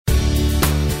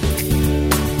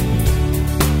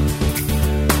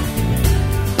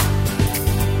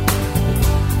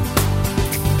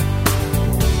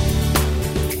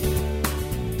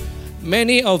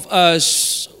Many of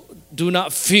us do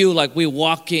not feel like we're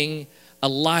walking a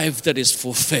life that is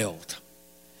fulfilled.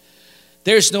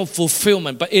 There's no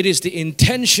fulfillment, but it is the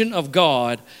intention of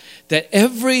God that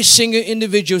every single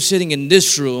individual sitting in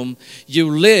this room, you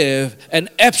live an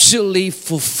absolutely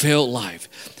fulfilled life.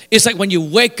 It's like when you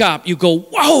wake up, you go,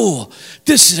 whoa,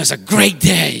 this is a great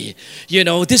day. You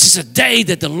know, this is a day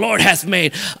that the Lord hath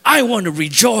made. I want to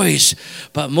rejoice.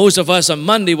 But most of us on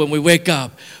Monday when we wake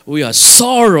up, we are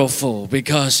sorrowful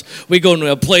because we go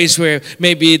to a place where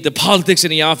maybe the politics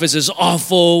in the office is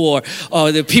awful,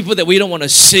 or the people that we don't want to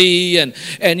see, and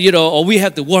you know, or we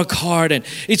have to work hard, and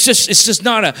it's just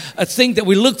not a thing that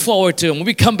we look forward to. And when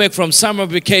we come back from summer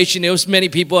vacation, there was many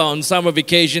people on summer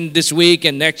vacation this week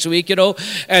and next week, you know,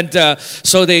 and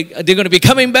so they're going to be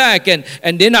coming back, and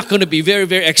they're not going to be very,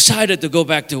 very excited to go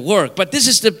back to work. But this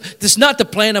is not the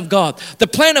plan of God. The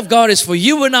plan of God is for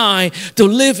you and I to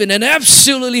live in an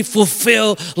absolutely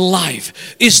fulfilled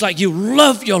life. It's like you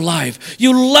love your life.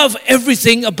 You love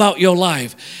everything about your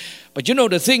life. But you know,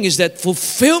 the thing is that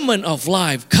fulfillment of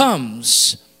life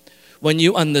comes when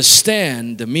you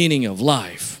understand the meaning of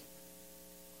life.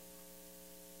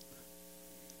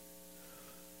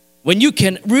 When you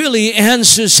can really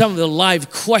answer some of the life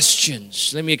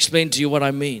questions. Let me explain to you what I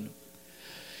mean.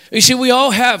 You see, we all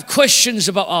have questions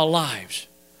about our lives.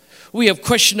 We have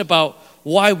questions about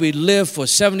why we live for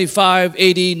 75,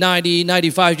 80, 90,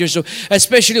 95 years old,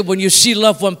 especially when you see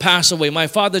loved one pass away. My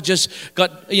father just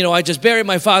I just buried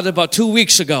my father about 2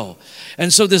 weeks ago.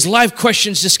 And so these life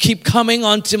questions just keep coming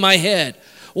onto my head.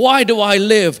 Why do I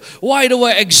live? Why do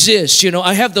I exist? You know,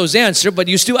 I have those answers, but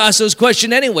you still ask those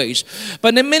questions anyways.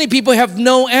 But then many people have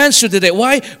no answer to that.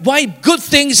 Why good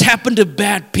things happen to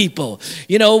bad people?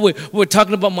 You know, we're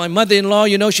talking about my mother-in-law.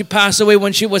 You know, she passed away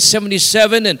when she was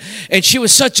 77, and she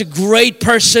was such a great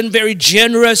person, very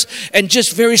generous, and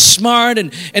just very smart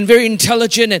and very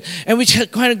intelligent. And we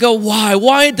just kind of go, why?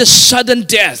 Why the sudden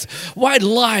death? Why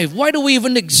life? Why do we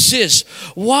even exist?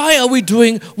 Why are we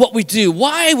doing what we do?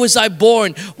 Why was I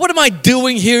born? What am I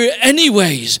doing here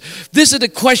anyways? These are the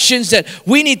questions that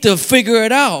we need to figure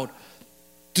it out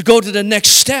to go to the next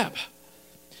step.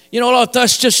 You know, a lot of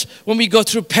us just, when we go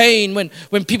through pain,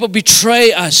 when people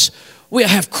betray us, we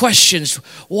have questions.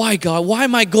 Why, God? Why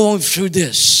am I going through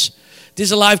this?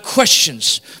 These are life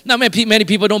questions. Now, many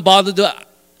people don't bother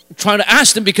trying to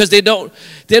ask them because they don't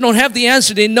have the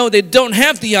answer. They know they don't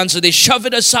have the answer. They shove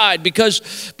it aside because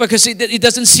it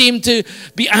doesn't seem to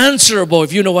be answerable,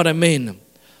 if you know what I mean.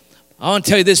 I want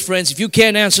to tell you this, friends. If you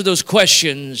can't answer those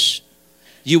questions,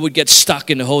 you would get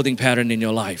stuck in the holding pattern in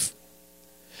your life.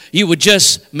 You would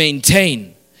just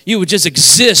maintain. You would just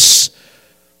exist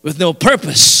with no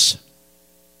purpose,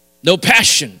 no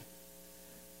passion.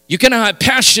 You cannot have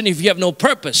passion if you have no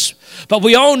purpose. But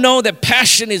we all know that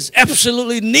passion is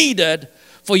absolutely needed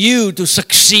for you to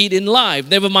succeed in life.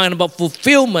 Never mind about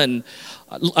fulfillment,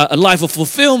 a life of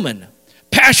fulfillment.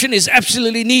 Passion is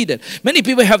absolutely needed. Many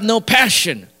people have no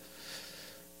passion.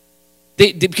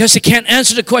 Because they can't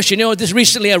answer the question. You know, this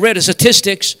recently I read a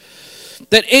statistics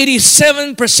that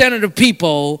 87% of the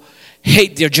people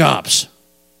hate their jobs.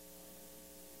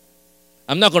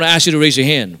 I'm not going to ask you to raise your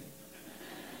hand.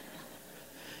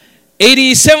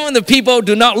 87% of the people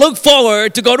do not look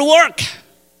forward to go to work.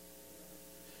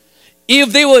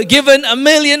 If they were given $1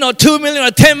 million or $2 million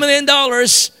or $10 million,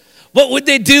 what would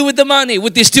they do with the money?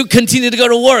 Would they still continue to go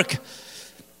to work?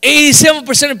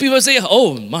 87% of people say,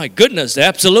 oh my goodness,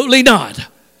 absolutely not.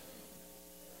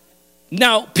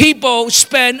 Now, people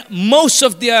spend most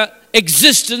of their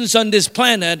existence on this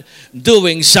planet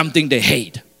doing something they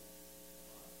hate.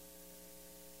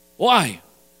 Why?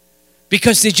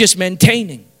 Because they're just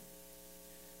maintaining.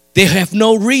 They have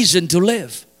no reason to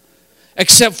live.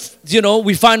 Except, you know,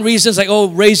 we find reasons like,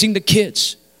 raising the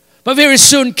kids. But very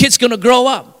soon, kids going to grow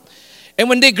up. And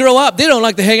when they grow up, they don't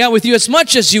like to hang out with you as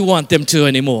much as you want them to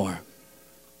anymore.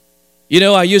 You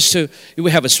know, we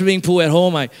have a swimming pool at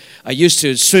home. I used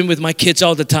to swim with my kids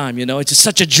all the time, you know. It's just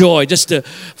such a joy just to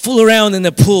fool around in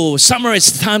the pool. Summer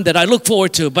is the time that I look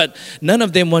forward to, but none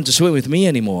of them want to swim with me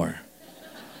anymore.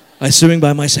 I'm swimming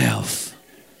by myself.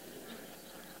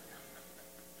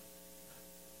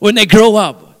 When they grow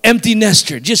up, empty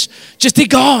nester, just they're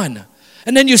gone.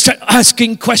 And then you start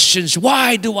asking questions.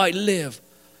 Why do I live?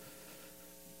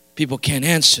 People can't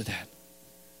answer that.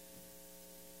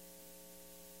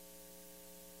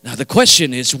 Now the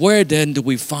question is, where then do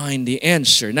we find the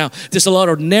answer? Now, there's a lot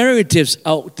of narratives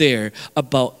out there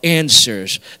about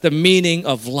answers, the meaning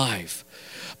of life.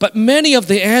 But many of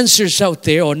the answers out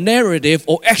there, or narrative,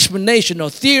 or explanation, or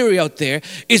theory out there,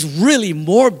 is really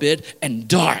morbid and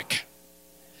dark.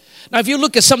 Now, if you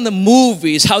look at some of the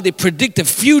movies, how they predict the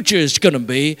future is going to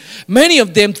be, many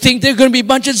of them think they're going to be a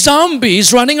bunch of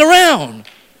zombies running around.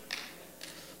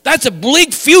 That's a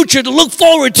bleak future to look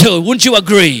forward to, wouldn't you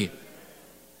agree?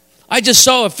 I just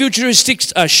saw a futuristic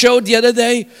show the other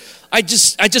day. I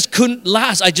just couldn't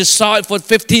last. I just saw it for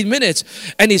 15 minutes,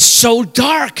 and it's so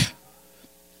dark.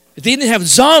 They didn't have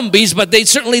zombies, but they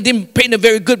certainly didn't paint a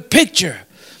very good picture.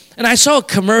 And I saw a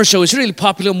commercial. It's a really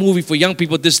popular movie for young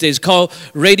people these days called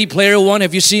Ready Player One.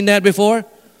 Have you seen that before?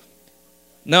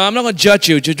 No, I'm not going to judge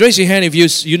you. Just raise your hand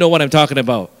if you know what I'm talking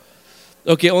about.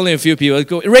 Okay, only a few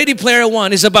people. Ready Player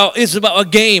One is about a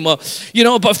game, or,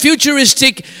 about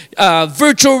futuristic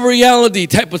virtual reality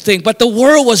type of thing. But the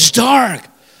world was dark.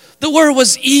 The world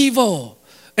was evil.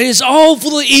 And it's all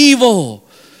full of evil.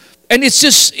 And it's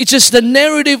just the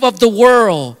narrative of the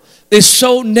world is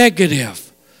so negative.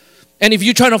 And if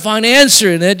you try to find an answer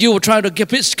in it, you will try to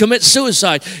commit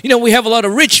suicide. We have a lot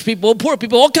of rich people, poor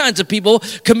people, all kinds of people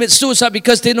commit suicide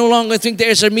because they no longer think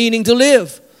there's a meaning to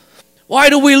live.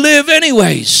 Why do we live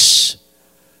anyways?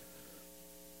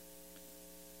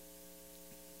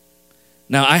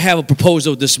 Now, I have a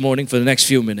proposal this morning for the next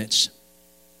few minutes.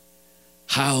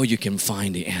 How you can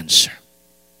find the answer.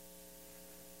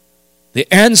 The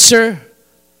answer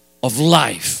of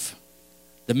life.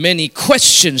 The many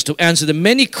questions to answer, the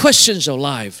many questions of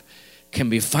life can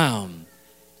be found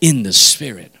in the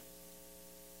Spirit.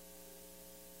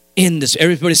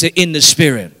 Everybody say in the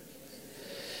Spirit.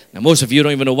 Now most of you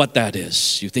don't even know what that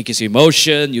is. You think it's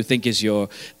emotion, you think it's your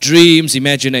dreams,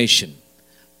 imagination.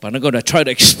 But I'm going to try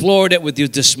to explore that with you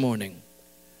this morning.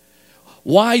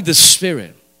 Why the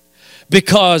Spirit?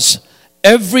 Because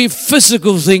every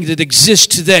physical thing that exists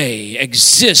today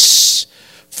exists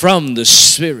from the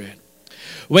Spirit.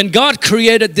 When God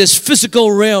created this physical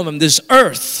realm and this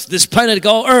earth, this planet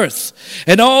called Earth,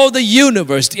 and all the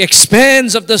universe, the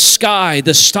expanse of the sky,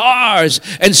 the stars,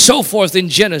 and so forth in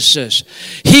Genesis,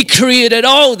 He created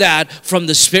all that from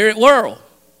the spirit world.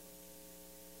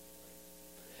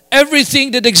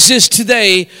 Everything that exists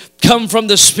today comes from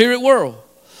the spirit world.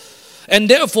 And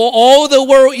therefore, all the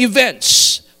world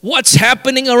events, what's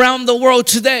happening around the world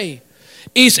today,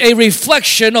 is a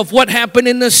reflection of what happened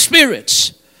in the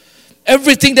spirits.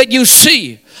 Everything that you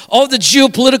see, all the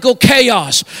geopolitical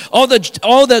chaos, all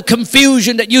the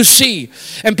confusion that you see,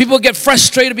 and people get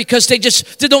frustrated because they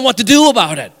don't know what to do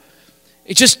about it.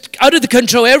 It's just out of the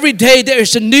control. Every day there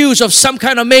is the news of some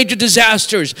kind of major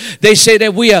disasters. They say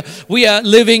that we are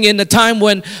living in a time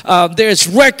when there's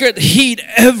record heat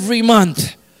every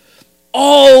month.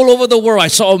 All over the world. I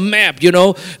saw a map,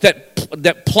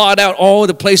 that plot out all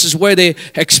the places where they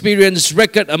experience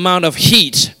record amount of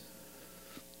heat.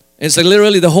 It's like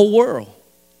literally the whole world.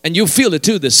 And you feel it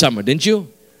too this summer, didn't you?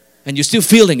 And you're still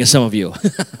feeling it, some of you.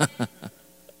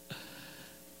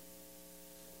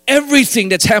 Everything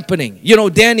that's happening.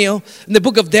 Daniel, in the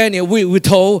book of Daniel, we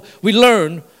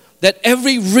learn that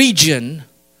every region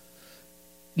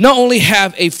not only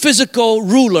have a physical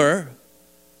ruler,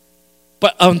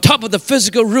 but on top of the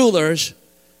physical rulers,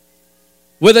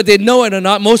 whether they know it or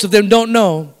not, most of them don't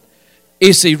know,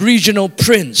 is a regional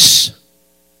prince.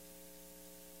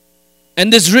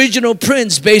 And this regional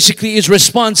prince basically is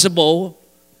responsible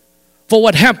for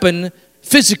what happened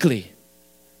physically.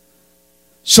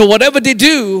 So whatever they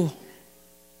do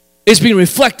is being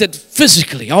reflected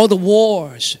physically. All the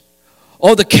wars,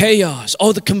 all the chaos,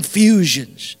 all the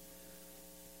confusions.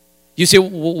 You say,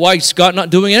 why is God not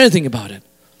doing anything about it?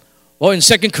 Well, in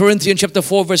 2 Corinthians chapter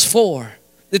 4, verse 4,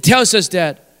 it tells us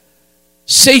that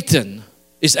Satan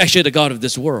is actually the god of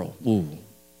this world. Ooh.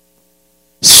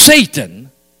 Satan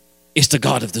is the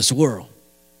god of this world.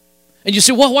 And you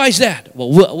say, well, why is that? Well,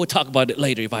 we'll talk about it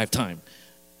later if I have time.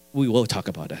 We will talk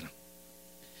about that.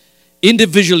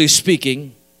 Individually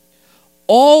speaking,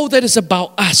 all that is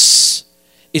about us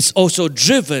is also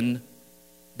driven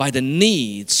by the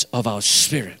needs of our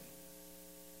spirit.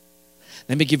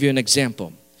 Let me give you an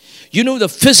example. You know the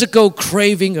physical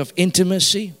craving of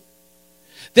intimacy?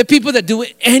 There are people that do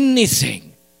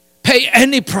anything, pay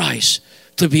any price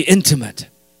to be intimate,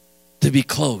 to be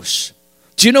close.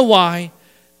 Do you know why?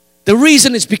 The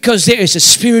reason is because there is a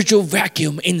spiritual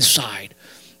vacuum inside.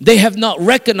 They have not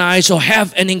recognized or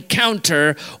have an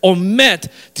encounter or met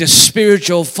the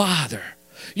spiritual Father.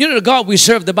 You know the God we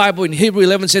serve, the Bible in Hebrews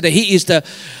 11 said that He is the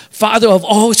Father of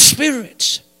all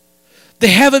spirits. They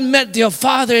haven't met their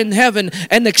Father in heaven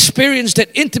and experienced that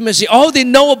intimacy. All they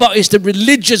know about is the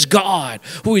religious God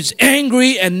who is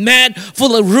angry and mad,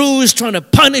 full of rules, trying to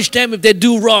punish them if they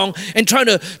do wrong, and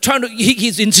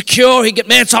he's insecure, he gets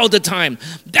mad all the time.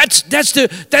 That's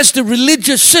the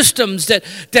religious systems that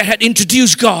had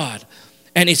introduced God.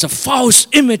 And it's a false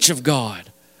image of God.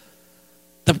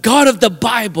 The God of the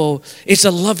Bible is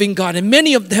a loving God. And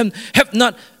many of them have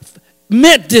not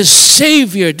met this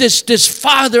Savior, this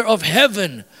Father of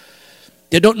heaven.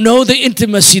 They don't know the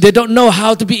intimacy. They don't know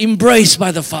how to be embraced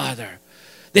by the Father.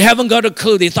 They haven't got a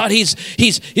clue. They thought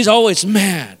he's always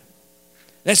mad.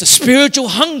 There's a spiritual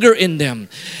hunger in them.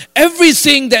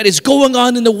 Everything that is going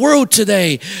on in the world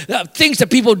today, things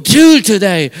that people do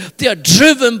today, they are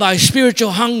driven by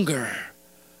spiritual hunger.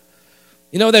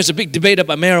 You know, there's a big debate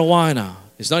about marijuana.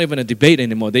 It's not even a debate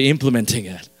anymore. They're implementing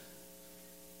it.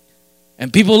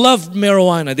 And people love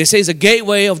marijuana. They say it's a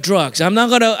gateway of drugs. I'm not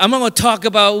gonna talk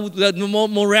about the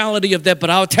morality of that, but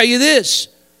I'll tell you this.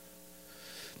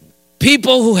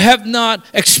 People who have not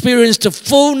experienced the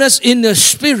fullness in the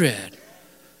Spirit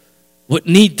would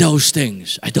need those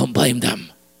things. I don't blame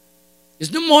them.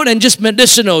 It's no more than just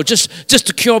medicinal, just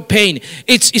to cure pain.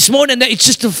 It's more than that. It's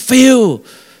just to fill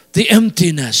the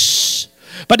emptiness.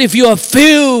 But if you are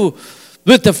filled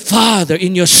with the Father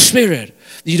in your spirit,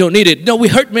 you don't need it. No, we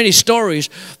heard many stories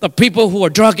of people who are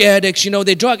drug addicts. You know,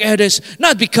 they're drug addicts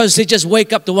not because they just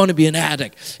wake up to want to be an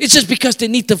addict. It's just because they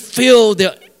need to fill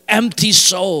their empty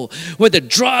soul, whether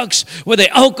drugs, whether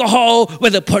alcohol,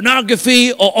 whether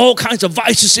pornography, or all kinds of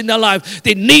vices in their life.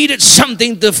 They needed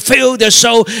something to fill their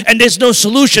soul, and there's no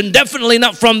solution, definitely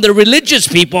not from the religious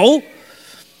people.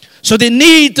 So they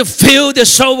need to fill their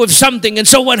soul with something. And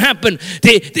so what happened?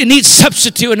 They need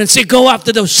substitute, and they go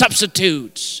after those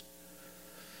substitutes.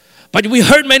 But we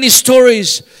heard many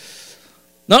stories,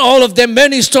 not all of them,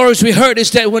 many stories we heard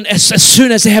is that as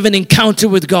soon as they have an encounter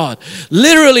with God,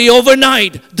 literally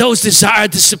overnight, those desires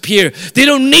disappear. They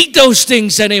don't need those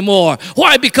things anymore.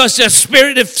 Why? Because their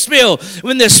spirit is filled.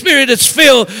 When their spirit is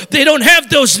filled, they don't have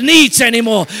those needs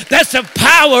anymore. That's the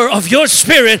power of your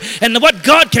spirit and what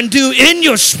God can do in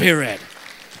your spirit.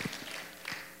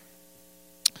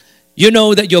 You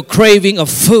know that your craving of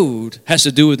food has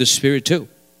to do with the spirit too.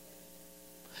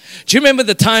 Do you remember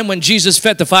the time when Jesus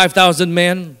fed the 5,000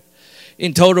 men?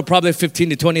 In total, probably 15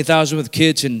 to 20,000 with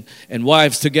kids and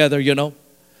wives together, you know.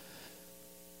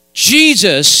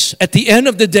 Jesus, at the end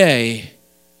of the day,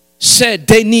 said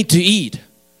they need to eat.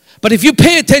 But if you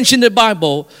pay attention to the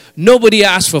Bible, nobody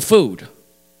asked for food.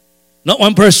 Not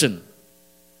one person.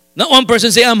 Not one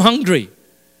person say, I'm hungry.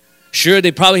 Sure,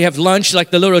 they probably have lunch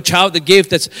like the little child that gave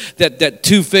that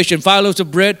 2 fish and 5 loaves of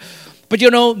bread. But you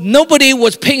know, nobody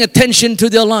was paying attention to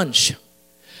their lunch.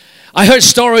 I heard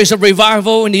stories of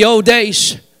revival in the old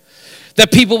days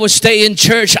that people would stay in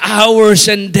church hours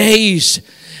and days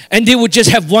and they would just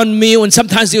have one meal, and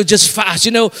sometimes they would just fast.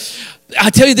 You know, I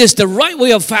tell you this, the right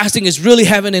way of fasting is really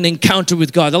having an encounter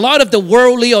with God. A lot of the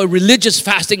worldly or religious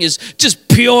fasting is just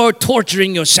pure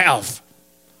torturing yourself.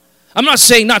 I'm not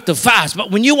saying not to fast,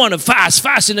 but when you want to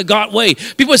fast in the God way.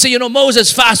 People say, you know,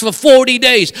 Moses fasted for 40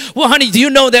 days. Well, honey, do you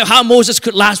know that how Moses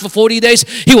could last for 40 days?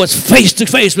 He was face to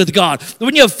face with God.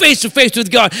 When you're face to face with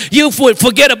God, you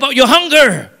forget about your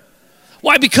hunger.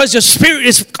 Why? Because your spirit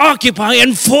is occupied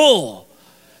and full.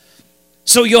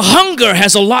 So your hunger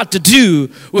has a lot to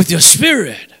do with your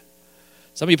spirit.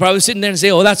 Some of you probably sitting there and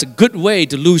say, oh, that's a good way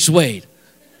to lose weight.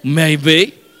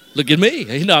 Maybe. Look at me.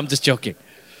 You know, I'm just joking.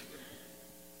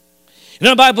 You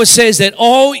know, the Bible says that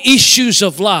all issues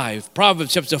of life,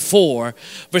 Proverbs chapter 4,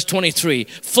 verse 23,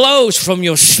 flows from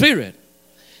your spirit.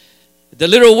 The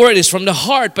literal word is from the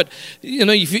heart, but you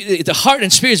know, the heart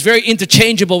and spirit is very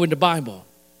interchangeable in the Bible.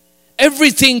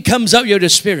 Everything comes out of the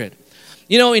spirit.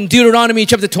 You know, in Deuteronomy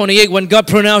chapter 28, when God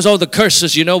pronounced all the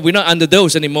curses, you know, we're not under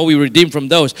those anymore. We redeemed from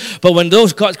those. But when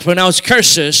those God pronounced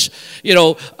curses, you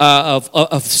know,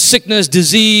 of sickness,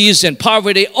 disease, and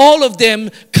poverty, all of them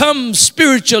come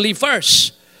spiritually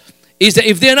first. Is that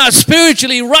if they're not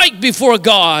spiritually right before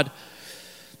God,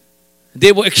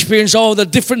 they will experience all the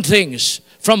different things.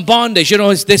 From bondage, you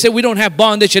know, they say we don't have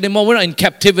bondage anymore. We're not in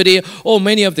captivity. Oh,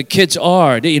 many of the kids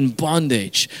are. They're in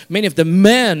bondage. Many of the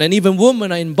men and even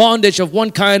women are in bondage of one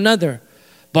kind or another.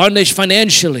 Bondage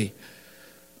financially.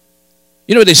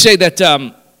 You know, they say that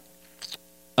the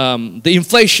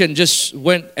inflation just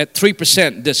went at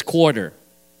 3% this quarter.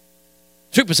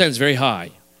 3% is very high.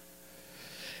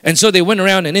 And so they went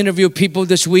around and interviewed people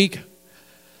this week.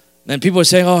 And people were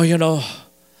saying, oh, you know,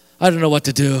 I don't know what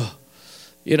to do.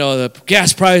 You know, the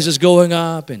gas price is going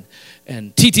up and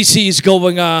TTC is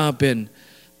going up and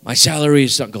my salary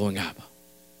is not going up.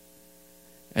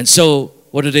 And so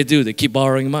what do? They keep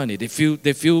borrowing money. They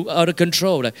feel out of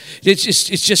control. It's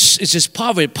just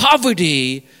poverty.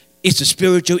 Poverty is a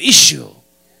spiritual issue.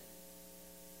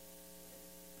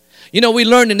 You know, we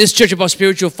learned in this church about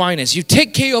spiritual finance. You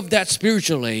take care of that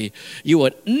spiritually, you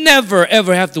would never,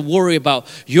 ever have to worry about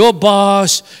your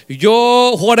boss,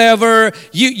 your whatever.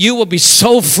 You will be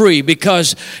so free,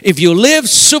 because if you live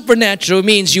supernatural, it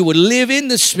means you will live in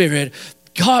the Spirit.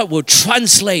 God will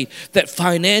translate that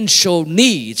financial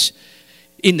needs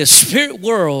in the spirit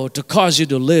world to cause you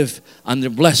to live under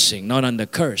blessing, not under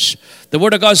curse. The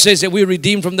Word of God says that we're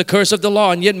redeemed from the curse of the law,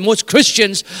 and yet most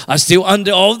Christians are still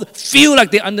feel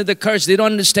like they're under the curse. They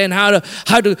don't understand how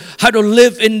to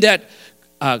live in that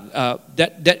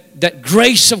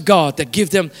grace of God that gives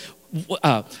them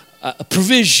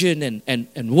provision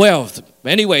and wealth.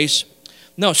 Anyways,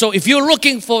 no. So if you're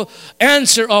looking for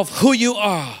answer of who you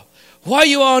are, why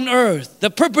you are on earth, the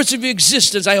purpose of your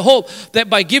existence, I hope that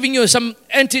by giving you some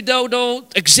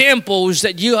antidotal examples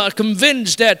that you are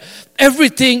convinced that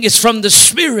everything is from the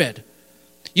Spirit.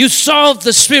 You solve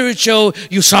the spiritual,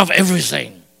 you solve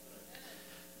everything.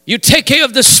 You take care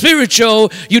of the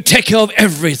spiritual, you take care of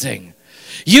everything.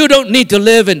 You don't need to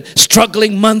live in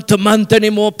struggling month to month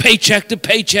anymore, paycheck to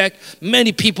paycheck.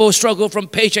 Many people struggle from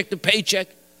paycheck to paycheck.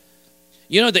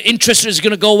 You know, the interest is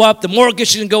going to go up. The mortgage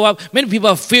is going to go up. Many people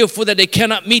are fearful that they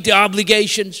cannot meet their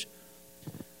obligations.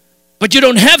 But you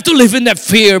don't have to live in that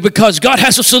fear, because God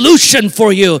has a solution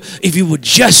for you if you would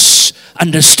just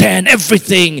understand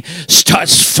everything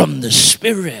starts from the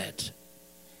Spirit.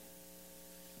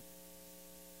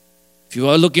 If you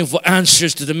are looking for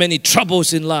answers to the many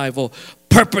troubles in life or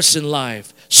purpose in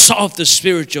life, solve the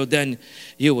spiritual, then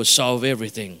you will solve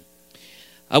everything.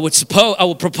 I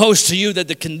would propose to you that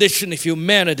the condition of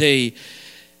humanity,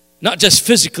 not just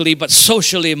physically, but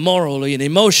socially, morally, and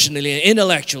emotionally, and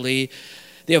intellectually,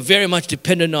 they are very much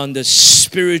dependent on the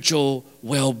spiritual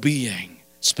well-being.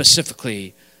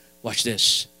 Specifically, watch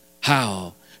this,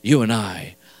 how you and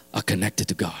I are connected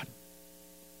to God.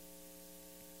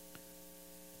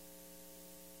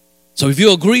 So if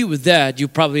you agree with that, you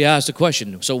probably ask the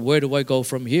question, so where do I go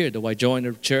from here? Do I join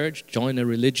a church, join a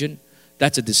religion?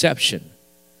 That's a deception.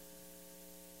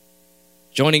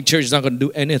 Joining church is not going to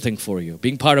do anything for you.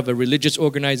 Being part of a religious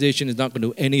organization is not going to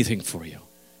do anything for you.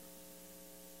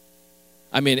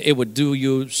 I mean, it would do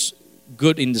you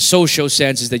good in the social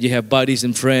senses that you have buddies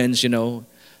and friends, you know.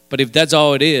 But if that's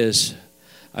all it is,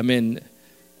 I mean,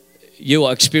 you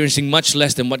are experiencing much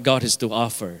less than what God has to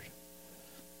offer.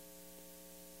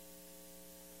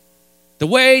 The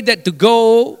way that to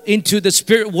go into the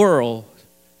spirit world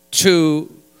to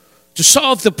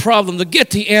solve the problem, to get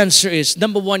the answer is,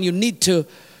 number one, you need to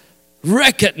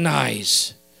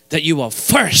recognize that you are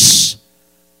first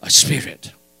a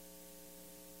spirit.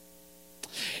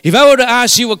 If I were to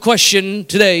ask you a question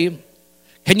today,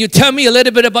 can you tell me a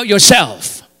little bit about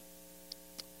yourself?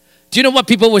 Do you know what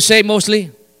people would say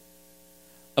mostly?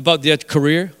 About their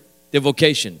career, their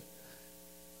vocation.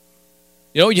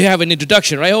 You know, you have an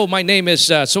introduction, right? Oh, my name is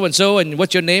so-and-so, and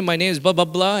what's your name? My name is blah, blah,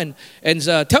 blah. And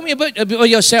tell me about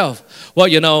yourself. Well,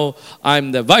 you know,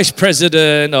 I'm the vice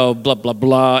president of blah, blah,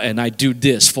 blah, and I do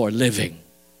this for a living.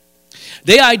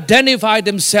 They identify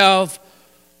themselves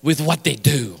with what they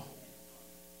do.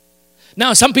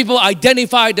 Now, some people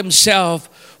identify themselves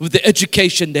with the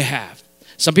education they have.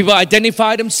 Some people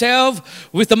identify themselves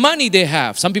with the money they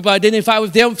have. Some people identify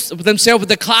with themselves with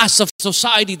the class of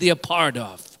society they are part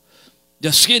of.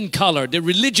 Their skin color, their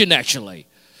religion actually.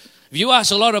 If you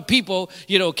ask a lot of people,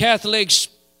 you know, Catholics,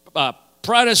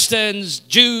 Protestants,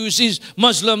 Jews,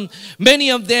 Muslim,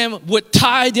 many of them would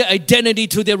tie their identity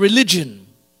to their religion.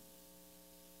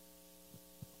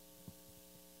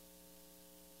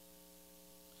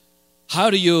 How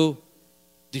do you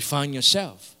define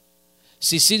yourself?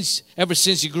 See, ever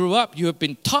since you grew up, you have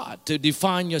been taught to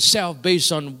define yourself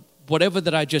based on whatever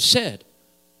that I just said.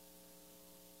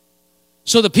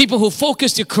 So the people who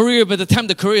focus their career, by the time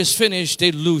the career is finished,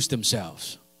 they lose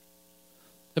themselves.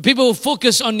 The people who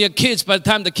focus on their kids, by the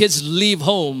time the kids leave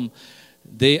home,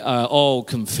 they are all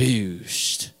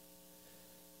confused.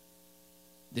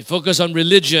 They focus on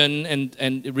religion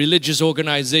and religious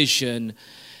organization,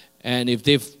 and if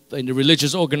the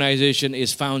religious organization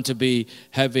is found to be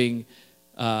having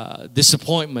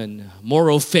disappointment,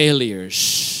 moral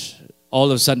failures, all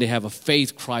of a sudden they have a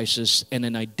faith crisis and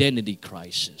an identity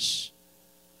crisis.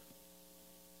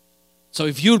 So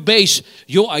if you base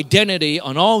your identity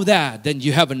on all that, then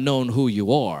you haven't known who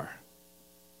you are.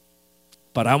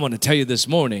 But I want to tell you this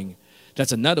morning,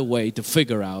 that's another way to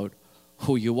figure out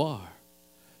who you are.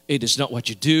 It is not what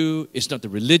you do. It's not the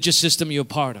religious system you're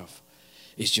part of.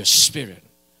 It's your spirit.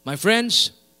 My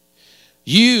friends,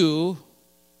 you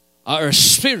are a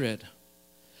spirit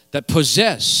that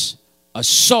possess a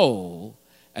soul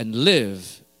and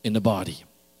live in the body.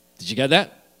 Did you get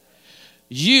that?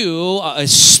 you are a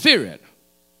spirit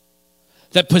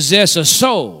that possesses a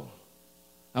soul.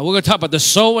 Now we're going to talk about the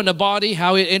soul and the body,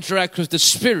 how it interacts with the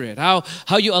spirit, how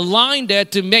you align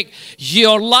that to make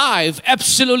your life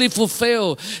absolutely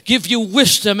fulfilled, give you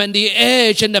wisdom and the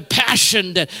edge and the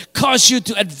passion that cause you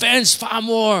to advance far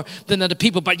more than other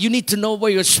people. But you need to know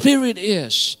where your spirit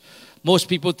is. Most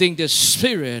people think the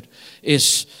spirit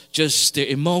is just the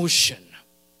emotion.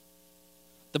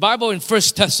 The Bible in 1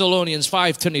 Thessalonians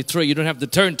 5:23, you don't have to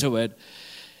turn to it.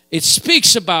 It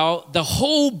speaks about the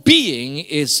whole being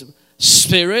is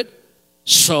spirit,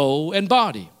 soul, and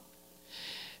body.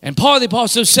 And Paul the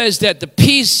Apostle says that the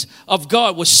peace of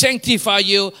God will sanctify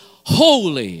you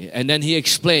wholly. And then he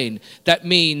explained that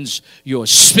means your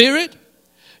spirit,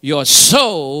 your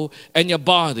soul, and your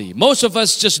body. Most of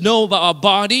us just know about our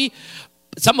body.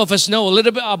 Some of us know a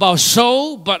little bit about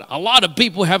soul, but a lot of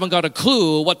people haven't got a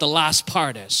clue what the last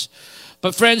part is.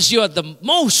 But friends, you are the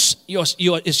most,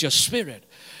 is your spirit.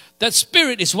 That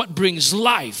spirit is what brings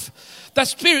life. That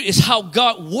spirit is how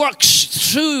God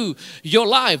works through your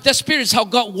life. That spirit is how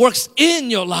God works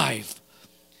in your life.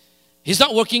 He's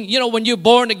not working, when you're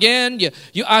born again,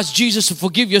 you ask Jesus to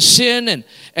forgive your sin,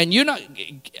 and you're not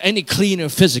any cleaner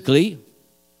physically.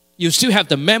 You still have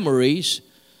the memories.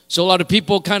 So a lot of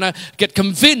people kind of get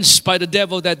convinced by the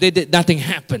devil that nothing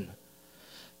happened.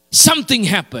 Something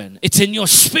happened. It's in your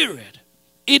spirit.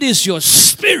 It is your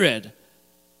spirit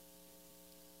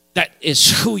that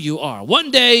is who you are.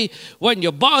 One day, when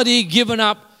your body given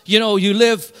up, you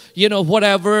live,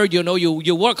 whatever,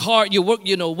 you work hard, you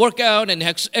work out and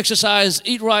exercise,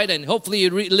 eat right, and hopefully you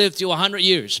live to 100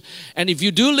 years. And if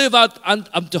you do live out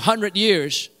up to 100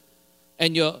 years,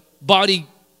 and your body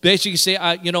basically say,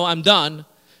 I'm done,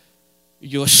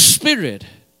 your spirit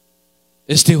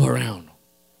is still around.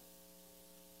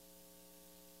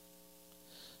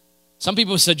 Some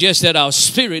people suggest that our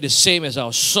spirit is same as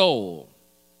our soul.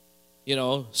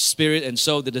 Spirit and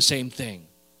soul, they're the same thing.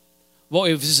 Well,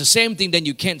 if it's the same thing, then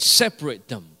you can't separate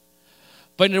them.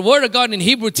 But in the Word of God in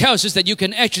Hebrew tells us that you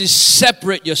can actually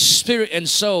separate your spirit and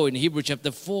soul in Hebrews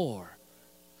chapter 4.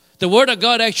 The Word of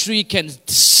God actually can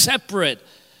separate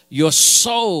your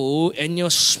soul and your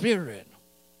spirit.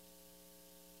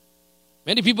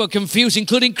 Many people are confused,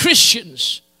 including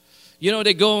Christians.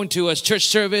 They go into a church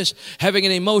service having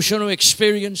an emotional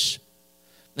experience,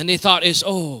 and they thought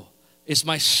it's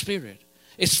my spirit.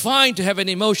 It's fine to have an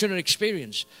emotional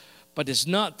experience, but it's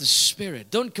not the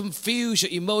spirit. Don't confuse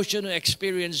your emotional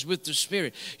experience with the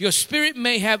spirit. Your spirit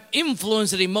may have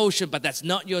influence and emotion, but that's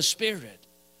not your spirit.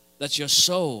 That's your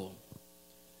soul.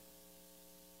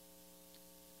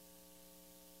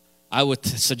 I would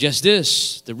suggest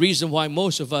this. The reason why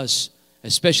most of us,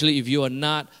 especially if you are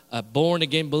not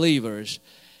born-again believers,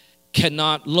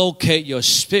 cannot locate your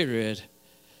spirit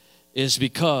is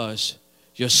because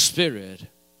your spirit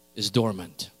is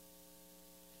dormant.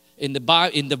 In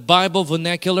the Bible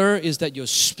vernacular is that your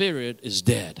spirit is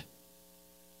dead.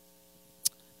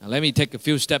 Now let me take a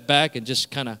few steps back and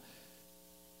just kind of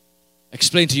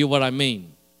explain to you what I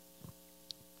mean.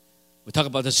 We talk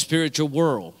about the spiritual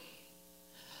world.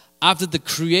 After the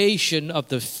creation of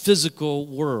the physical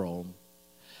world,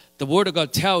 the Word of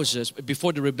God tells us,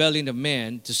 before the rebellion of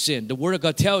man to sin, the Word of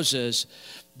God tells us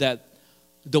that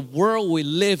the world we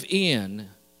live in,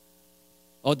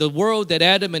 or the world that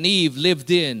Adam and Eve lived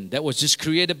in, that was just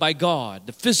created by God,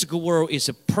 the physical world is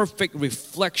a perfect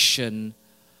reflection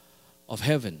of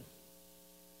heaven.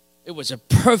 It was a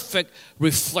perfect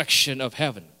reflection of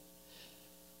heaven.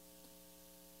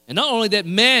 And not only that,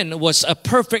 man was a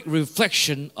perfect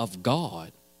reflection of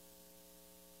God.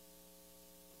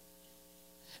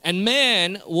 And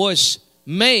man was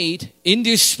made in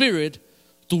the spirit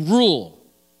to rule.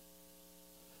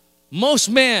 Most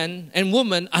men and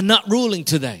women are not ruling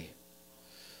today.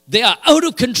 They are out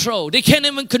of control. They can't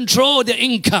even control their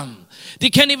income. They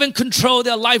can't even control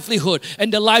their livelihood,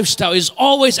 and their lifestyle is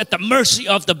always at the mercy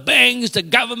of the banks, the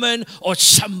government, or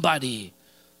somebody.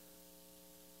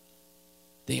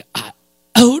 They are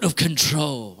out of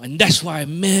control, and that's why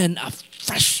men are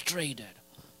frustrated.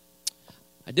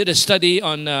 I did a study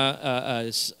on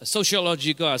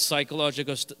sociological,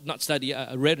 psychological, not study,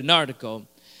 I read an article.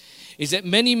 Is that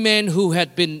many men who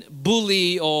had been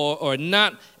bullied or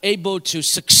not able to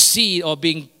succeed or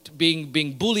being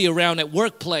bullied around at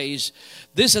workplace,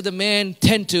 these are the men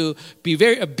tend to be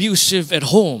very abusive at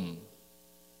home.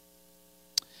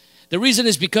 The reason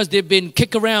is because they've been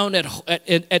kicked around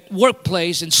at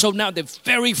workplace, and so now they're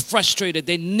very frustrated.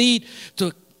 They need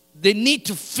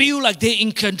to feel like they're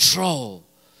in control,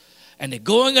 and they're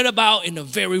going about in a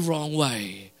very wrong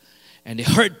way, and they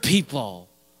hurt people.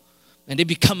 And they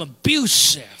become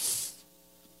abusive.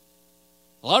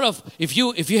 A lot of, if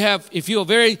you are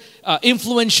very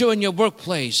influential in your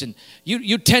workplace, and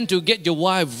you tend to get your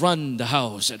wife run the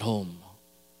house at home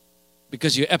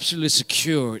because you're absolutely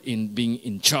secure in being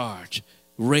in charge,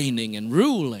 reigning and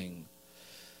ruling,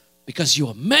 because you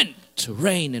are meant to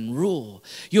reign and rule.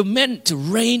 You're meant to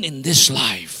reign in this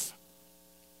life.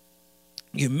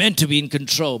 You're meant to be in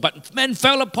control. But men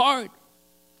fell apart.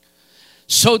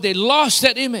 So they lost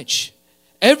that image.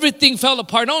 Everything fell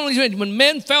apart. Not only when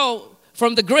men fell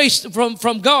from the grace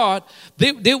from God,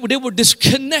 they were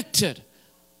disconnected.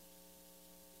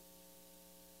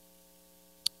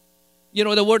 You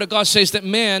know, the Word of God says that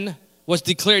man was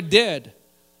declared dead,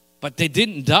 but they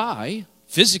didn't die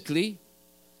physically.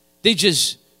 They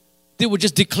were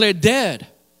just declared dead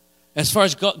as far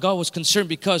as God was concerned,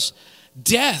 because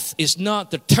death is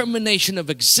not the termination of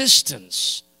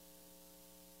existence.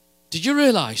 Did you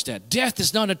realize that? Death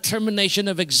is not a termination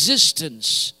of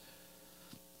existence.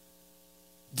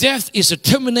 Death is a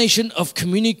termination of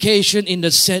communication in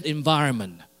the said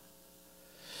environment.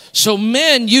 So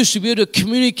men used to be able to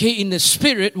communicate in the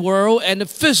spirit world and the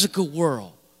physical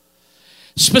world,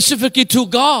 specifically to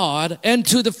God and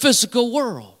to the physical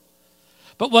world.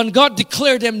 But when God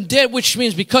declared them dead, which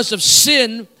means because of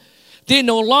sin, they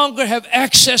no longer have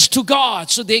access to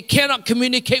God, so they cannot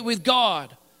communicate with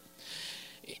God.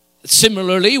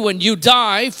 Similarly, when you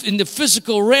die in the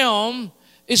physical realm,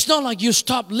 it's not like you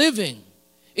stop living.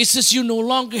 It's just you no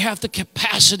longer have the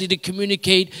capacity to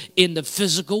communicate in the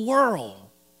physical world.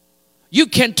 You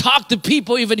can talk to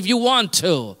people even if you want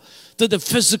to the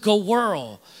physical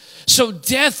world. So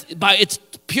death, by its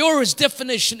purest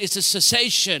definition, is a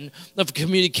cessation of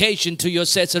communication to your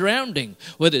surrounding,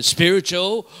 whether it's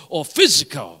spiritual or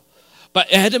physical. But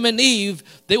Adam and Eve,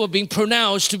 they were being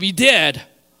pronounced to be dead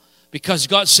because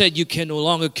God said, you can no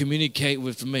longer communicate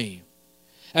with me.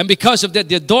 And because of that,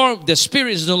 their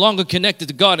spirit is no longer connected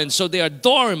to God, and so they are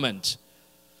dormant.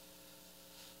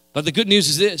 But the good news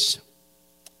is this.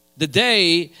 The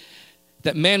day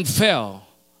that man fell,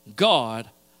 God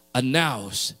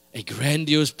announced a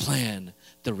grandiose plan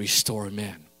to restore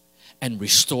man and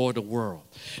restore the world.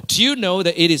 Do you know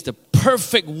that it is the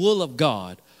perfect will of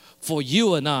God for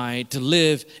you and I to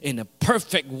live in a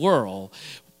perfect world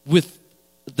with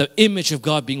the image of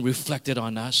God being reflected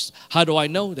on us? How do I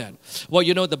know that? Well,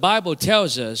 you know, the Bible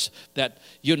tells us that,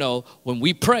 you know, when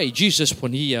we pray, Jesus,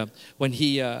 when he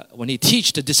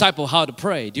teach the disciple how to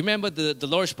pray. Do you remember the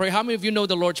Lord's Prayer? How many of you know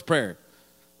the Lord's Prayer?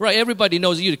 Right, everybody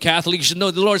knows. You're Catholic, you should know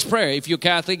the Lord's Prayer. If you're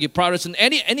Catholic, you're Protestant,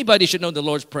 anybody should know the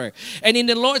Lord's Prayer. And in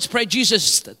the Lord's Prayer,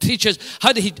 Jesus teaches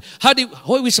how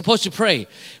are we supposed to pray?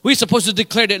 We're supposed to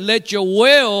declare that let your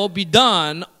will be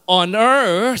done on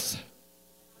earth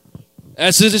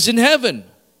as it is in heaven.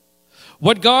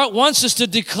 What God wants us to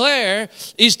declare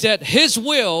is that His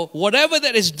will, whatever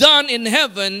that is done in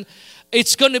heaven,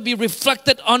 it's going to be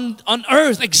reflected on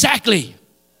earth exactly.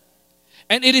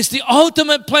 And it is the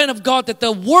ultimate plan of God that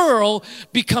the world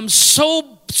becomes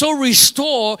so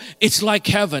restored, it's like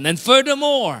heaven. And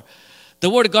furthermore, the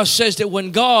Word of God says that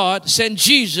when God sent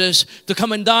Jesus to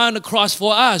come and die on the cross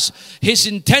for us, His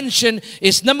intention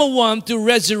is, number one, to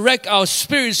resurrect our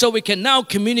spirit so we can now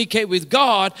communicate with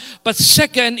God. But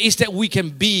second is that we can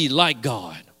be like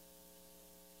God.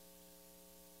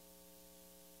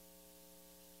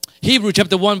 Hebrews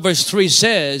chapter 1 verse 3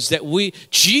 says that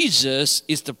Jesus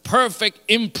is the perfect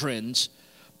imprint,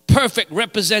 perfect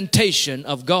representation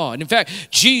of God. In fact,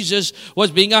 Jesus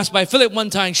was being asked by Philip one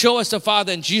time, show us the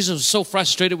Father, and Jesus was so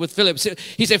frustrated with Philip.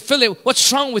 He said, Philip,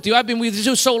 what's wrong with you? I've been with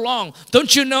you so long.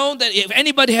 Don't you know that if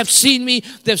anybody have seen me,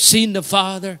 they've seen the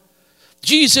Father?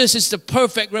 Jesus is the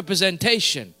perfect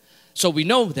representation. So we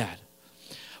know that.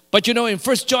 But you know, in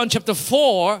 1 John chapter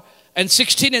 4 and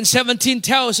 16 and 17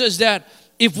 tells us that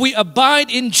if we abide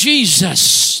in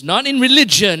Jesus, not in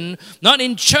religion, not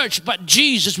in church, but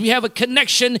Jesus, we have a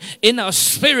connection in our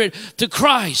spirit to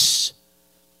Christ,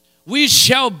 we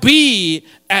shall be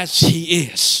as He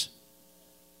is.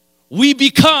 We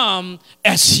become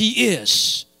as He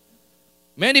is.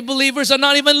 Many believers are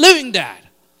not even living that.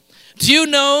 Do you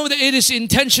know that it is the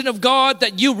intention of God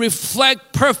that you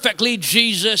reflect perfectly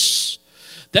Jesus?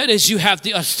 That is, you have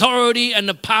the authority and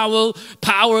the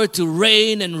power to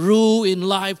reign and rule in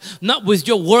life, not with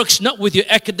your works, not with your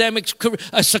academic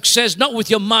success, not with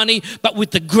your money, but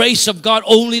with the grace of God,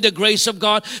 only the grace of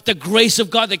God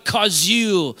that causes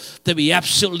you to be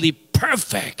absolutely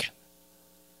perfect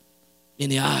in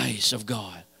the eyes of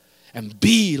God and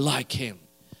be like Him.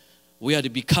 We are to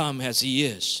become as He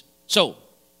is. So,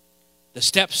 the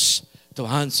steps to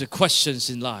answer questions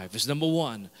in life is, number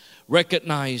one,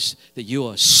 recognize that you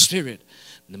are spirit.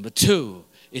 Number two,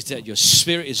 is that your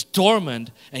spirit is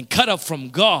dormant and cut off from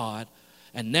God,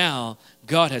 and now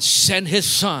God has sent His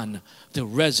Son to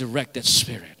resurrect that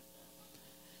spirit.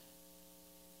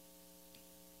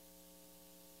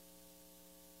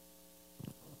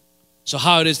 So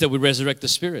how it is that we resurrect the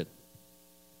spirit?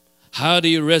 How do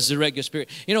you resurrect your spirit?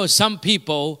 You know, some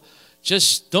people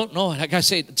just don't know, like I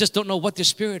say, just don't know what their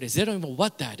spirit is. They don't even know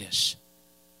what that is.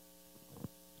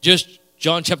 Just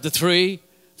John chapter 3,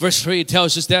 verse 3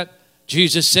 tells us that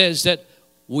Jesus says that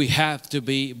we have to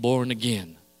be born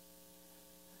again.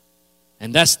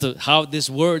 And that's how these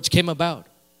words came about.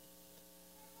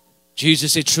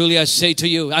 Jesus said, truly I say to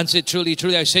you, I said, truly,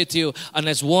 truly I say to you,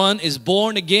 unless one is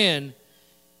born again,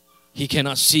 he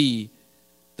cannot see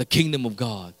the kingdom of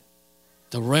God,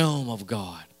 the realm of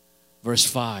God. Verse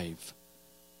 5.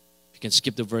 You can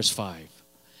skip to verse 5.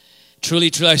 Truly,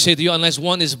 truly I say to you, unless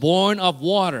one is born of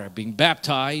water, being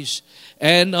baptized,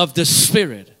 and of the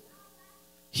Spirit,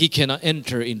 he cannot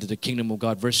enter into the kingdom of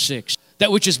God. Verse 6.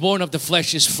 That which is born of the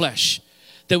flesh is flesh.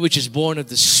 That which is born of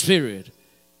the Spirit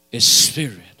is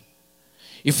spirit.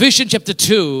 Ephesians chapter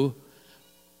 2,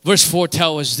 verse 4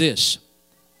 tells us this.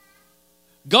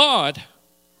 God,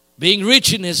 being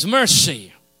rich in His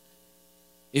mercy,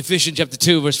 Ephesians chapter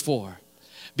 2, verse 4,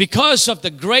 because of the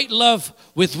great love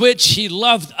with which He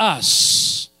loved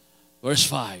us, verse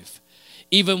 5,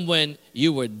 even when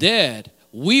you were dead,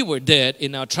 we were dead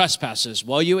in our trespasses,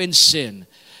 while you in sin,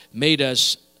 made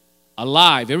us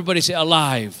alive. Everybody say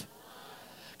alive.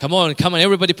 Come on,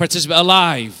 everybody participate.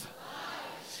 Alive.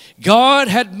 God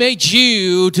had made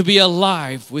you to be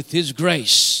alive with His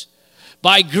grace.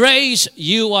 By grace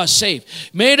you are saved.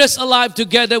 Made us alive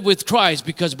together with Christ,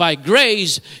 because by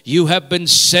grace you have been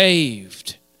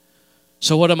saved.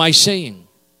 So what am I saying?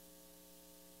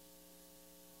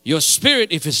 Your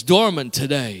spirit, if it's dormant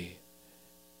today,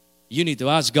 you need to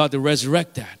ask God to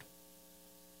resurrect that.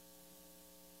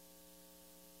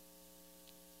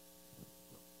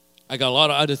 I got a lot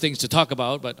of other things to talk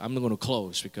about, but I'm not going to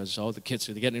close because all the kids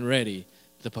are getting ready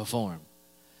to perform.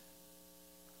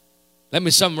 Let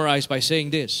me summarize by saying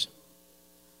this.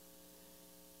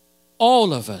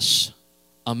 All of us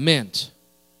are meant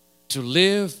to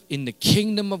live in the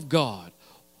kingdom of God,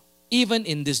 even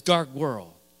in this dark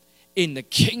world, in the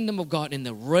kingdom of God, in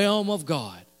the realm of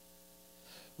God,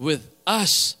 with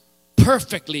us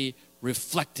perfectly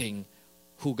reflecting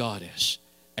who God is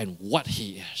and what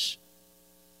He is.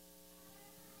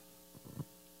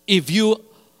 If you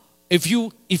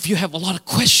have a lot of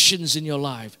questions in your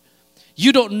life,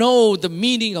 you don't know the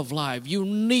meaning of life, you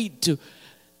need to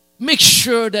make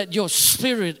sure that your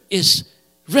spirit is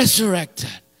resurrected.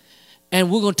 And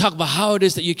we're going to talk about how it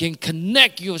is that you can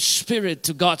connect your spirit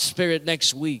to God's Spirit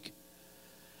next week.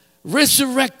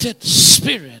 Resurrected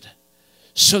spirit,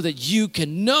 so that you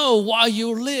can know why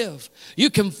you live. You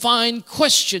can find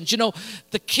questions. You know,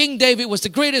 the King David was the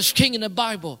greatest king in the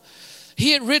Bible.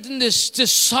 He had written this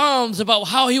Psalms about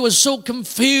how he was so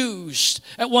confused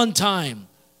at one time.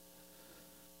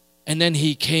 And then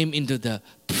he came into the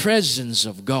presence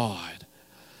of God.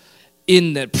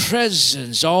 In that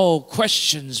presence, all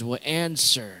questions were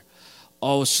answered.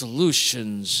 All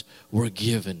solutions were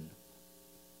given.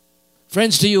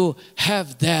 Friends, do you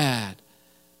have that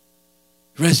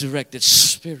resurrected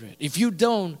spirit? If you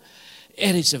don't,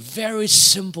 it is a very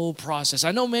simple process.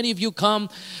 I know many of you come,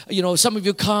 some of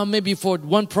you come maybe for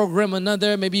one program or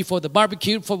another, maybe for the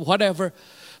barbecue, for whatever.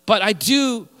 But I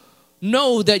do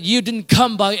know that you didn't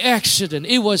come by accident.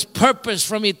 It was purpose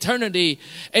from eternity.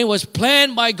 It was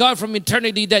planned by God from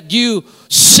eternity that you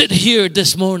sit here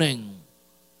this morning.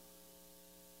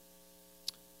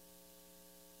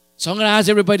 So I'm going to ask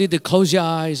everybody to close your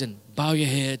eyes and bow your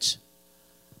heads.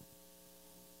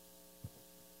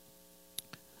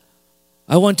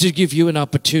 I want to give you an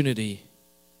opportunity.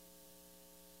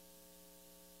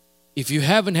 If you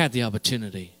haven't had the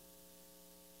opportunity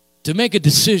to make a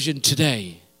decision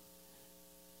today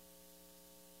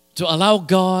to allow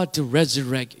God to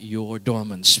resurrect your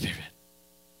dormant spirit,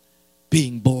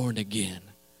 being born again,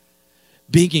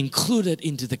 being included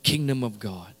into the kingdom of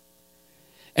God,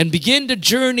 and begin the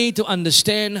journey to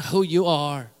understand who you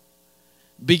are,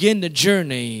 begin the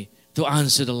journey to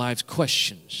answer the life's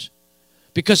questions.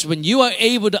 Because when you are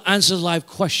able to answer life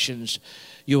questions,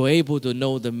 you are able to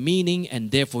know the meaning, and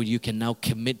therefore you can now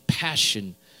commit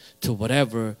passion to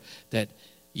whatever that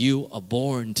you are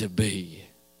born to be.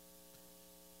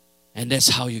 And that's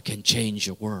how you can change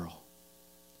your world.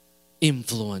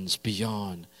 Influence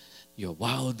beyond your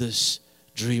wildest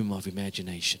dream of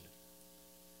imagination.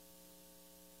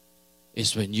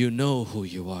 It's when you know who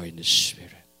you are in the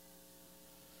Spirit.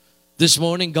 This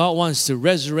morning, God wants to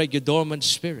resurrect your dormant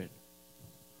spirit.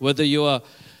 Whether you are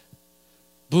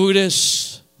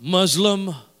Buddhist,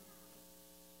 Muslim,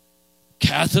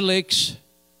 Catholics,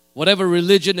 whatever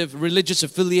religious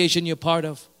affiliation you're part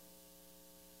of,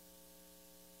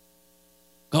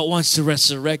 God wants to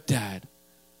resurrect that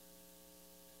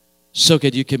so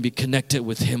that you can be connected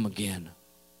with Him again.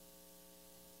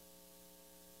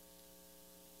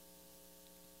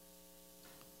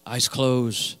 Eyes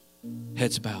closed,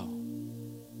 heads bowed.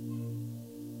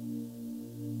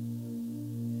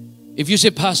 If you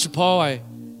say, Pastor Paul,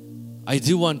 I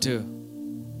do want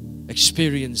to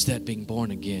experience that being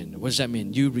born again. What does that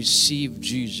mean? You receive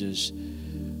Jesus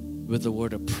with the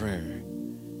word of prayer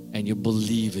and you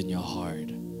believe in your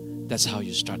heart. That's how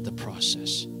you start the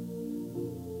process.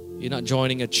 You're not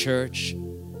joining a church.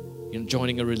 You're not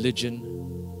joining a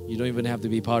religion. You don't even have to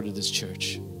be part of this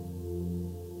church.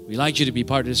 We like you to be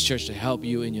part of this church to help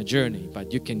you in your journey,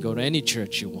 but you can go to any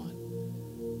church you want.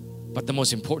 But the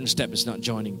most important step is not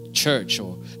joining church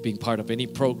or being part of any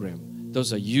program.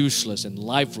 Those are useless and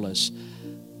lifeless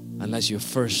unless you're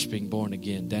first being born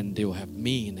again. Then they will have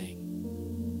meaning.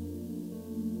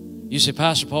 You say,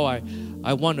 Pastor Paul,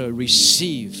 I want to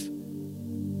receive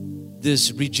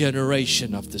this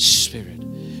regeneration of the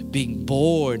Spirit, being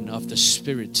born of the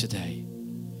Spirit today.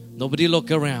 Nobody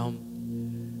look around.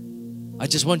 I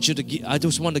just want to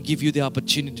give you the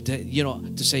opportunity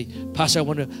to say, Pastor, I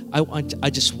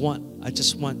just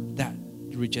want that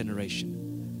regeneration.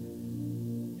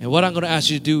 And what I'm going to ask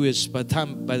you to do is, by the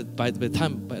time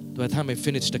I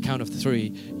finish the count of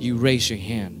 3, you raise your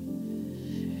hand.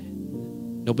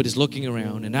 Nobody's looking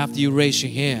around, and after you raise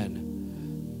your hand,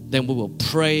 then we will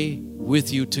pray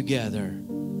with you together,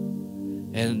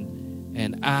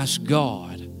 and ask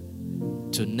God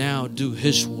to now do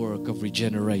His work of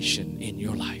regeneration in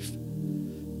your life.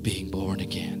 Being born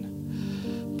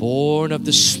again. Born of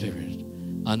the Spirit,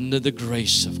 under the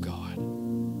grace of God.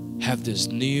 Have this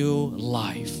new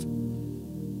life.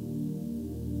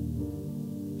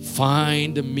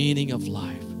 Find the meaning of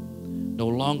life. No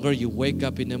longer you wake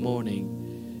up in the morning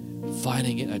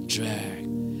finding it a drag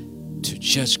to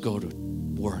just go to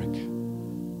work.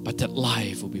 But that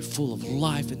life will be full of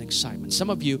life and excitement.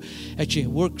 Some of you actually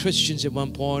were Christians at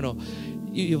one point, or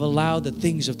you've allowed the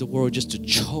things of the world just to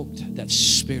choke that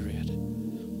spirit.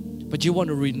 But you want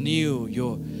to renew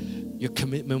your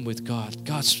commitment with God.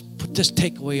 God, just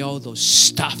take away all those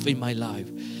stuff in my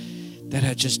life that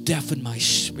had just deafened my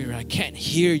spirit. I can't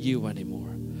hear you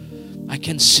anymore. I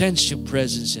can't sense your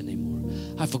presence anymore.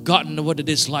 I've forgotten what it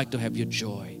is like to have your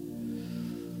joy.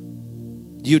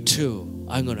 You too.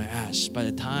 I'm going to ask, by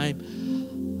the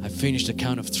time I finish the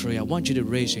count of 3, I want you to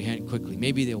raise your hand quickly.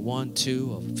 Maybe there are 1,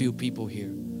 2, or a few people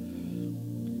here.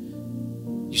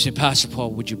 You say, Pastor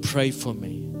Paul, would you pray for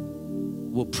me?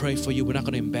 We'll pray for you. We're not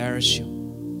going to embarrass you.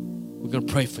 We're going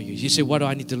to pray for you. You say, why do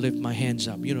I need to lift my hands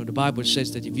up? You know, the Bible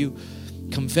says that if you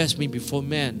confess me before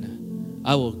men,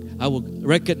 I will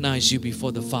recognize you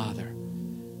before the Father.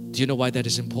 Do you know why that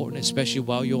is important, especially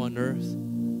while you're on earth?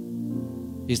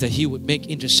 Is that He would make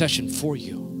intercession for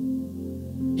you.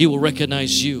 He will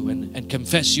recognize you and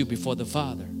confess you before the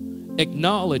Father.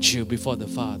 Acknowledge you before the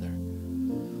Father.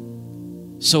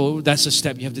 So that's a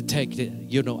step you have to take.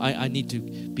 I need to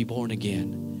be born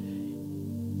again.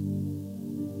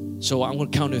 So I'm going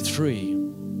to count to 3.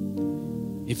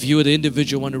 If you, the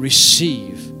individual, want to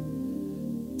receive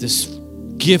this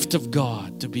gift of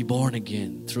God to be born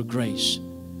again through grace,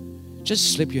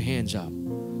 just slip your hands up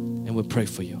and we'll pray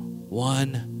for you.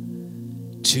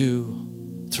 1,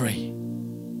 2, 3.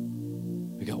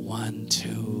 We got 1,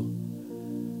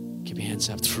 2. Keep your hands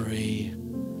up. 3,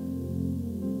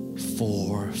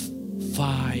 4,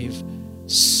 5,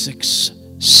 6,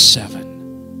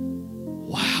 7.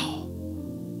 Wow.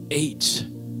 8.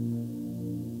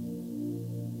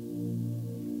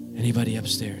 Anybody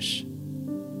upstairs?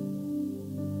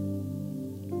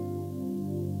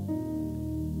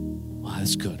 Wow,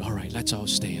 that's good. All right, let's all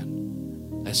stand.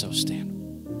 Let's all stand.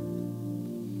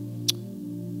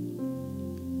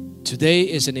 Today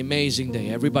is an amazing day.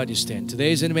 Everybody stand.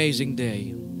 Today is an amazing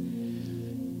day.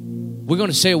 We're going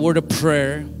to say a word of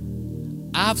prayer.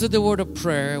 After the word of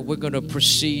prayer, we're going to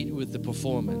proceed with the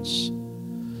performance.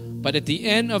 But at the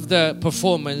end of the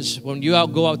performance, when you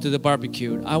go out to the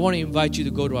barbecue, I want to invite you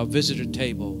to go to our visitor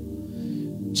table.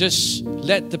 Just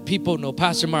let the people know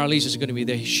Pastor Marlise is going to be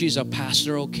there. She's a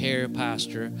pastoral care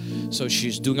pastor, so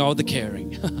she's doing all the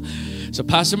caring. So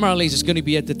Pastor Marlise is going to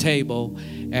be at the table,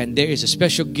 and there is a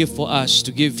special gift for us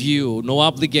to give you. No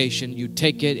obligation. You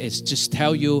take it. It's just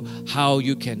tell you how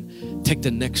you can take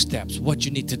the next steps, what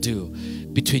you need to do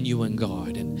between you and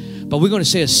God. But we're going to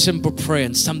say a simple prayer,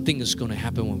 and something is going to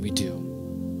happen when we do.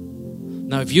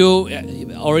 Now, if you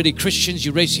already Christians,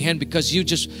 you raise your hand because you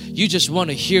just want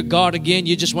to hear God again.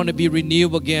 You just want to be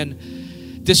renewed again.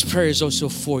 This prayer is also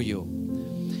for you.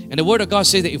 And the Word of God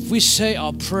says that if we say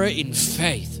our prayer in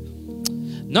faith,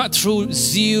 not through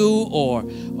zeal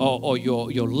or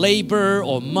your labor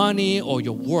or money or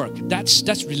your work,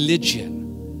 that's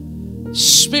religion.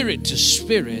 Spirit to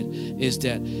spirit is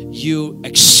that you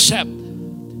accept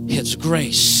His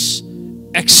grace,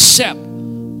 accept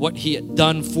what He had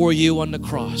done for you on the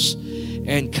cross,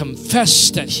 and confess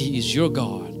that He is your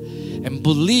God, and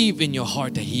believe in your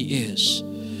heart that He is,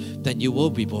 then you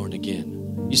will be born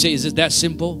again. You say, is it that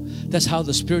simple? That's how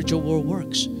the spiritual world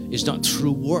works. It's not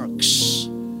through works.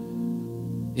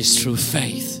 It's through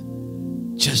faith.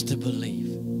 Just to believe.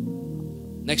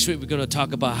 Next week we're going to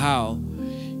talk about how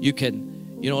you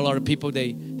can, a lot of people,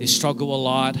 they struggle a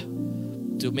lot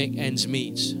to make ends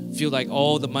meet. Feel like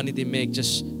all the money they make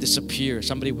just disappear.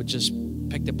 Somebody would just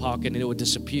pick the pocket and it would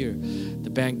disappear. The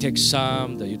bank takes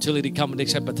some, the utility company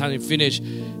takes some, by the time they finish,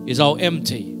 it's all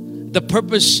empty. The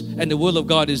purpose and the will of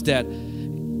God is that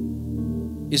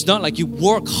it's not like you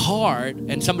work hard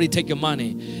and somebody take your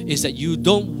money. It's that you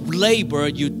don't labor,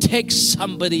 you take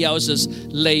somebody else's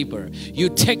labor. You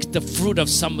take the fruit of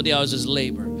somebody else's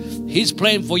labor. His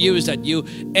plan for you is that you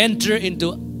enter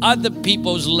into other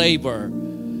people's labor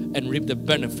and reap the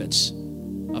benefits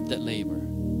of that labor.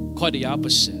 Quite the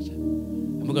opposite.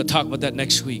 And we're going to talk about that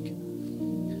next week.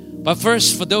 But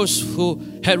first, for those who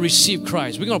had received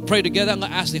Christ, we're going to pray together. I'm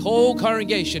going to ask the whole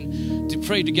congregation to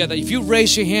pray together. If you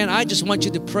raise your hand, I just want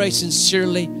you to pray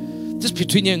sincerely. Just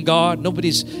between you and God.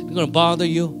 Nobody's going to bother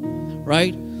you,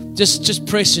 right? Just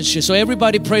pray sincerely. So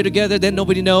everybody pray together, then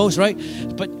nobody knows, right?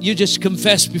 But you just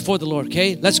confess before the Lord,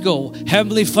 okay? Let's go.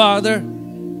 Heavenly Father,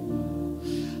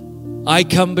 I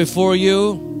come before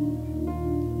you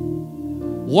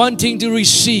wanting to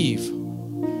receive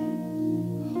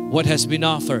what has been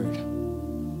offered.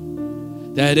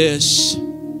 That is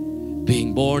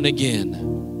being born again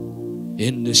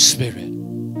in the Spirit.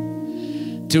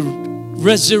 To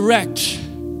resurrect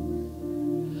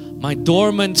my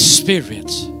dormant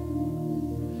spirit,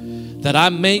 that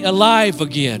I'm made alive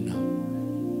again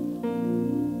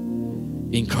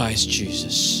in Christ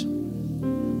Jesus.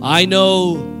 I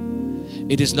know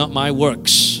it is not my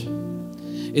works,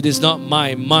 it is not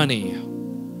my money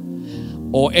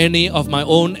or any of my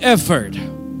own effort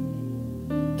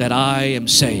that I am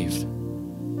saved,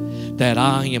 that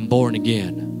I am born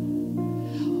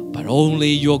again, but only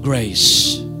your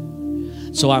grace.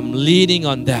 So I'm leaning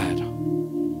on that.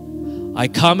 I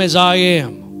come as I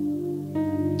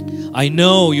am. I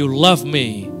know you love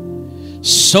me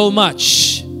so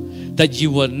much that you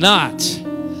will not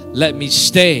let me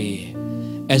stay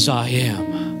as I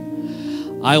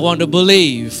am. I want to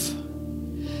believe,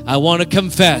 I want to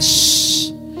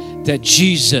confess that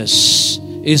Jesus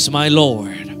is my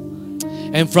Lord.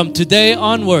 And from today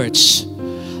onwards,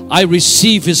 I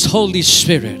receive His Holy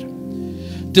Spirit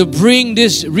to bring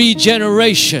this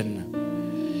regeneration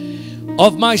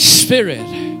of my spirit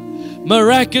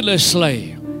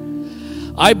miraculously.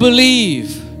 I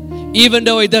believe, even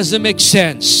though it doesn't make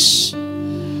sense,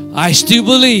 I still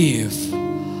believe.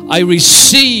 I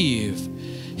receive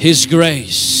His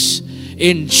grace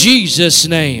in Jesus'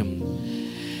 name.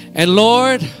 And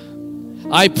Lord,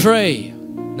 I pray,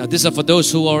 now this is for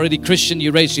those who are already Christian,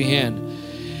 you raise your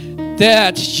hand,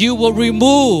 that you will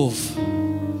remove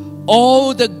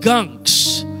all the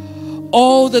gunks,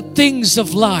 all the things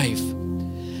of life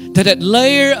that had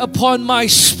layered upon my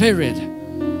spirit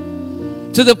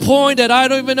to the point that I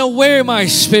don't even know where my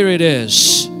spirit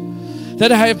is,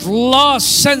 that I have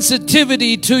lost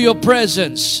sensitivity to your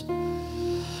presence.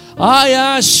 I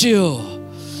ask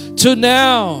you to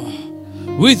now,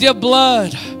 with your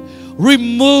blood,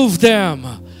 remove them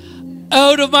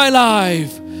out of my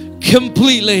life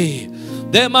completely,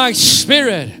 that my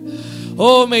spirit,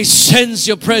 may sense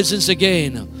your presence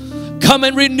again. Come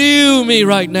and renew me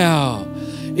right now.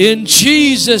 In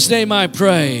Jesus' name I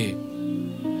pray.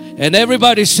 And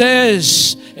everybody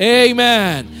says,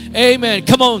 amen. Amen.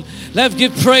 Come on, let's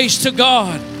give praise to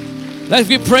God. Let's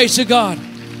give praise to God.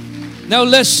 Now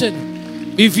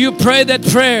listen, if you pray that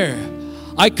prayer,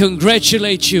 I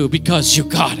congratulate you because you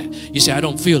got it. You say, I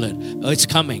don't feel it. Oh, it's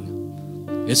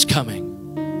coming. It's coming.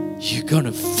 You're going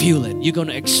to feel it. You're going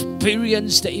to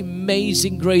experience the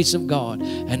amazing grace of God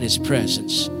and His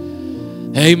presence.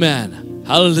 Amen.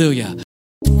 Hallelujah.